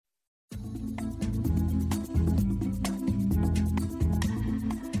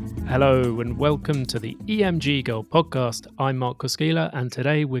Hello and welcome to the EMG Gold podcast. I'm Mark Koskila, and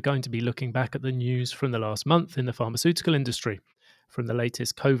today we're going to be looking back at the news from the last month in the pharmaceutical industry. From the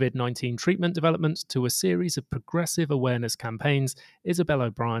latest COVID-19 treatment developments to a series of progressive awareness campaigns, Isabel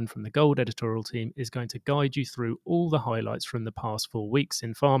O'Brien from the Gold editorial team is going to guide you through all the highlights from the past 4 weeks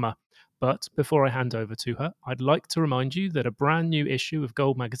in pharma. But before I hand over to her, I'd like to remind you that a brand new issue of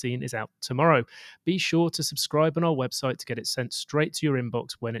Gold magazine is out tomorrow. Be sure to subscribe on our website to get it sent straight to your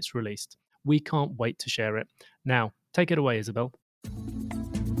inbox when it's released. We can't wait to share it. Now, take it away, Isabel.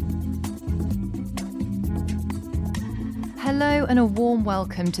 Hello and a warm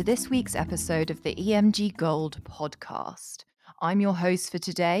welcome to this week's episode of the EMG Gold podcast. I'm your host for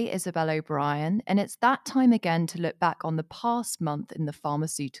today, Isabel O'Brien, and it's that time again to look back on the past month in the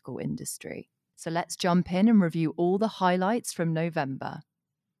pharmaceutical industry. So let's jump in and review all the highlights from November.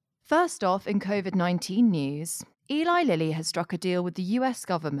 First off, in COVID-19 news, Eli Lilly has struck a deal with the US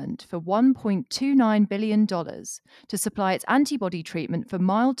government for $1.29 billion to supply its antibody treatment for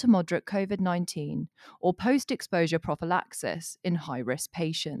mild to moderate COVID-19 or post-exposure prophylaxis in high-risk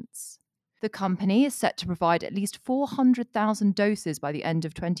patients. The company is set to provide at least 400,000 doses by the end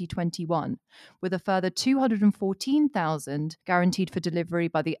of 2021, with a further 214,000 guaranteed for delivery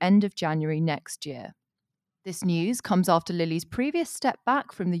by the end of January next year. This news comes after Lilly's previous step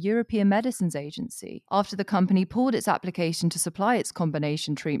back from the European Medicines Agency after the company pulled its application to supply its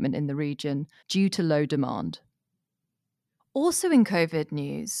combination treatment in the region due to low demand. Also in COVID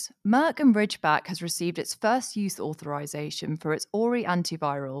news, Merck and Ridgeback has received its first use authorization for its ORI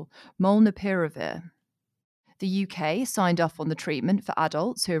antiviral, molnupiravir. The UK signed off on the treatment for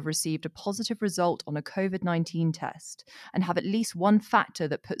adults who have received a positive result on a COVID-19 test and have at least one factor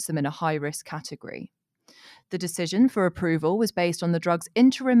that puts them in a high-risk category. The decision for approval was based on the drug's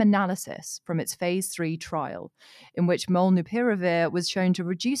interim analysis from its phase 3 trial, in which molnupiravir was shown to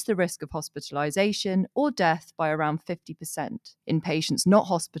reduce the risk of hospitalization or death by around 50% in patients not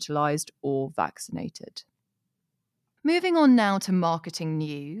hospitalized or vaccinated. Moving on now to marketing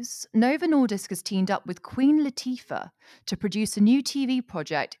news, Novo Nordisk has teamed up with Queen Latifah to produce a new TV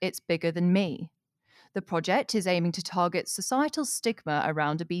project, It's Bigger Than Me. The project is aiming to target societal stigma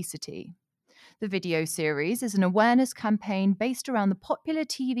around obesity. The video series is an awareness campaign based around the popular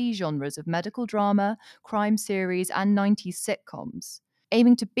TV genres of medical drama, crime series, and 90s sitcoms,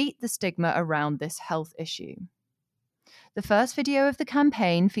 aiming to beat the stigma around this health issue. The first video of the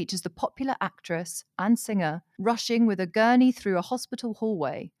campaign features the popular actress and singer rushing with a gurney through a hospital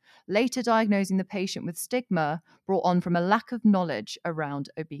hallway, later diagnosing the patient with stigma brought on from a lack of knowledge around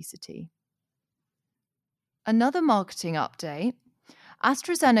obesity. Another marketing update.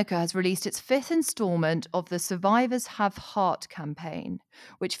 AstraZeneca has released its fifth installment of the Survivors Have Heart campaign,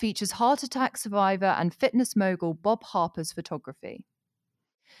 which features heart attack survivor and fitness mogul Bob Harper's photography.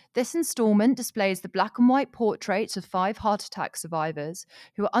 This installment displays the black and white portraits of 5 heart attack survivors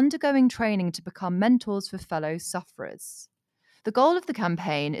who are undergoing training to become mentors for fellow sufferers. The goal of the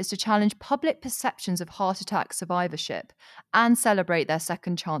campaign is to challenge public perceptions of heart attack survivorship and celebrate their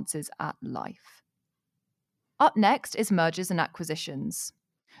second chances at life. Up next is mergers and acquisitions.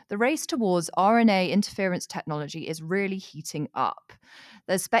 The race towards RNA interference technology is really heating up.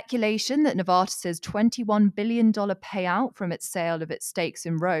 There's speculation that Novartis' $21 billion payout from its sale of its stakes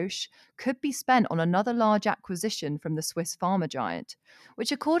in Roche could be spent on another large acquisition from the Swiss pharma giant,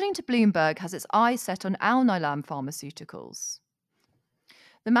 which according to Bloomberg has its eyes set on Alnylam Pharmaceuticals.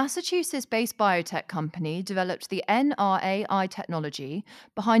 The Massachusetts-based biotech company developed the NRAI technology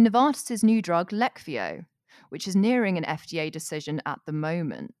behind Novartis' new drug Leqvio, which is nearing an FDA decision at the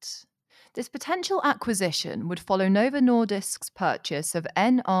moment. This potential acquisition would follow Novo Nordisk's purchase of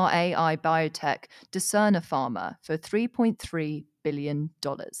NRAI biotech Discerna Pharma for $3.3 billion.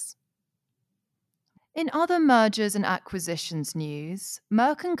 In other mergers and acquisitions news,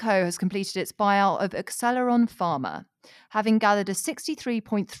 Merck & Co. has completed its buyout of Acceleron Pharma, having gathered a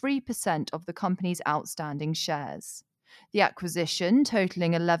 63.3% of the company's outstanding shares. The acquisition,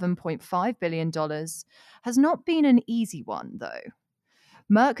 totaling $11.5 billion, has not been an easy one, though.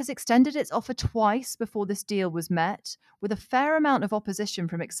 Merck has extended its offer twice before this deal was met, with a fair amount of opposition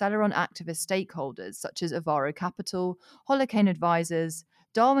from Acceleron activist stakeholders such as Avaro Capital, Holocane Advisors,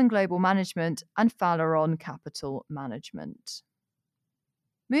 Darwin Global Management, and Faleron Capital Management.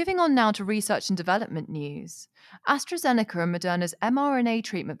 Moving on now to research and development news. AstraZeneca and Moderna's mRNA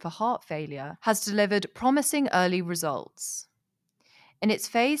treatment for heart failure has delivered promising early results. In its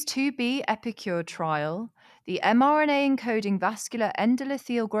phase 2b Epicure trial, the mRNA encoding vascular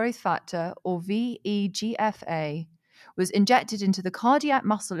endothelial growth factor, or VEGFA, was injected into the cardiac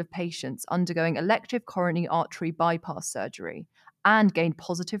muscle of patients undergoing elective coronary artery bypass surgery and gained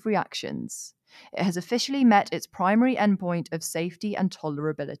positive reactions. It has officially met its primary endpoint of safety and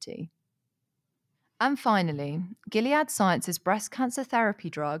tolerability. And finally, Gilead Sciences' breast cancer therapy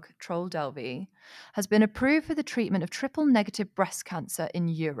drug, Trodelvy, has been approved for the treatment of triple-negative breast cancer in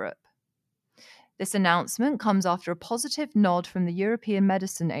Europe. This announcement comes after a positive nod from the European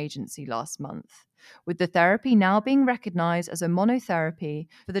Medicine Agency last month, with the therapy now being recognised as a monotherapy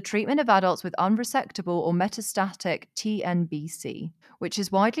for the treatment of adults with unresectable or metastatic TNBC, which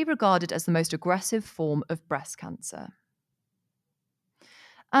is widely regarded as the most aggressive form of breast cancer.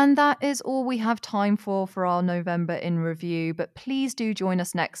 And that is all we have time for our November in review, but please do join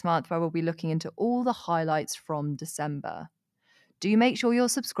us next month where we'll be looking into all the highlights from December. Do make sure you're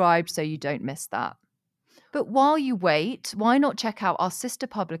subscribed so you don't miss that. But while you wait, why not check out our sister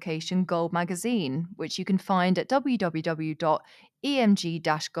publication, Gold Magazine, which you can find at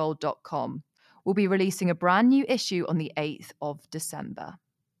www.emg-gold.com. We'll be releasing a brand new issue on the 8th of December.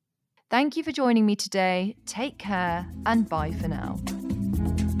 Thank you for joining me today. Take care and bye for now.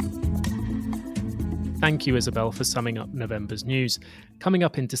 Thank you, Isabel, for summing up November's news. Coming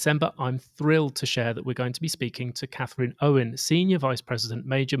up in December, I'm thrilled to share that we're going to be speaking to Catherine Owen, Senior Vice President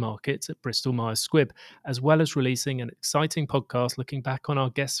Major Markets at Bristol Myers Squibb, as well as releasing an exciting podcast looking back on our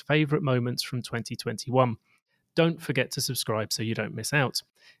guests' favourite moments from 2021. Don't forget to subscribe so you don't miss out.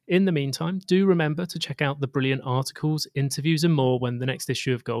 In the meantime, do remember to check out the brilliant articles, interviews and more when the next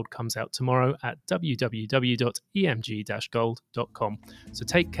issue of Gold comes out tomorrow at www.emg-gold.com. So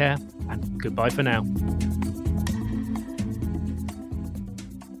take care and goodbye for now.